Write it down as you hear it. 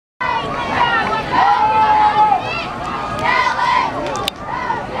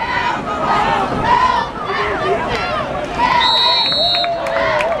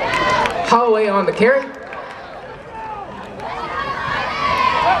on the carry.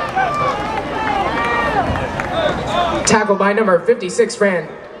 Tackle by number 56,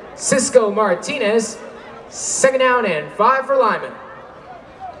 Francisco Martinez. 2nd down and 5 for Lyman.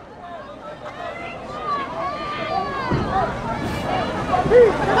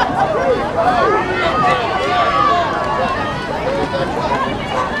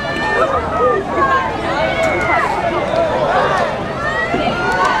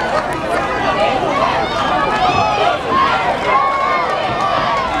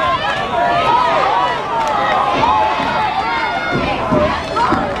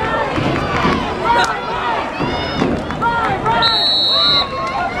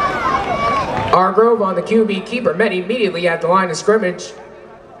 Grove on the QB keeper, met immediately at the line of scrimmage.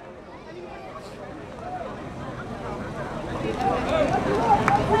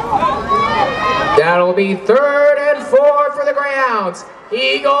 That'll be 3rd and 4 for the Greyhounds.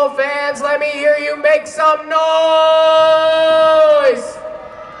 Eagle fans, let me hear you make some noise!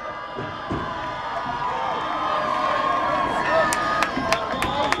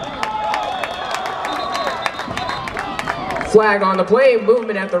 Flag on the play,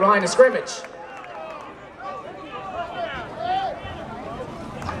 movement at the line of scrimmage.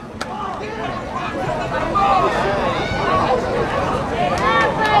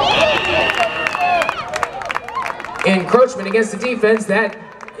 Encroachment against the defense, that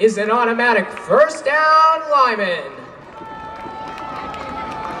is an automatic 1st down, Lyman.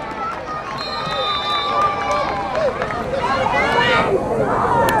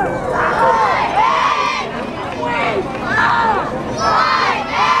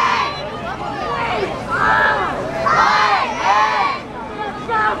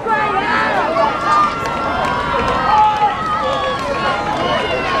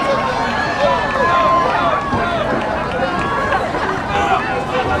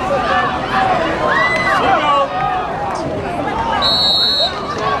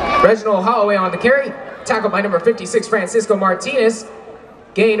 Reginald Holloway on the carry. Tackled by number 56, Francisco Martinez.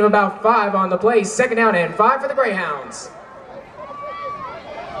 Gain of about 5 on the play. 2nd down and 5 for the Greyhounds.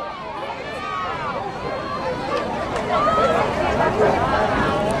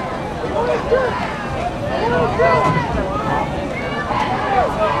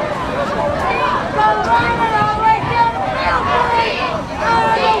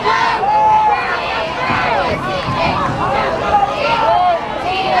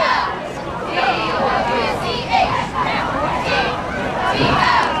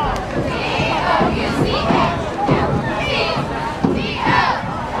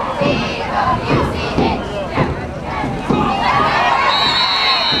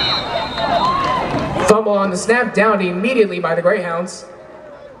 Fumble on the snap, downed immediately by the Greyhounds.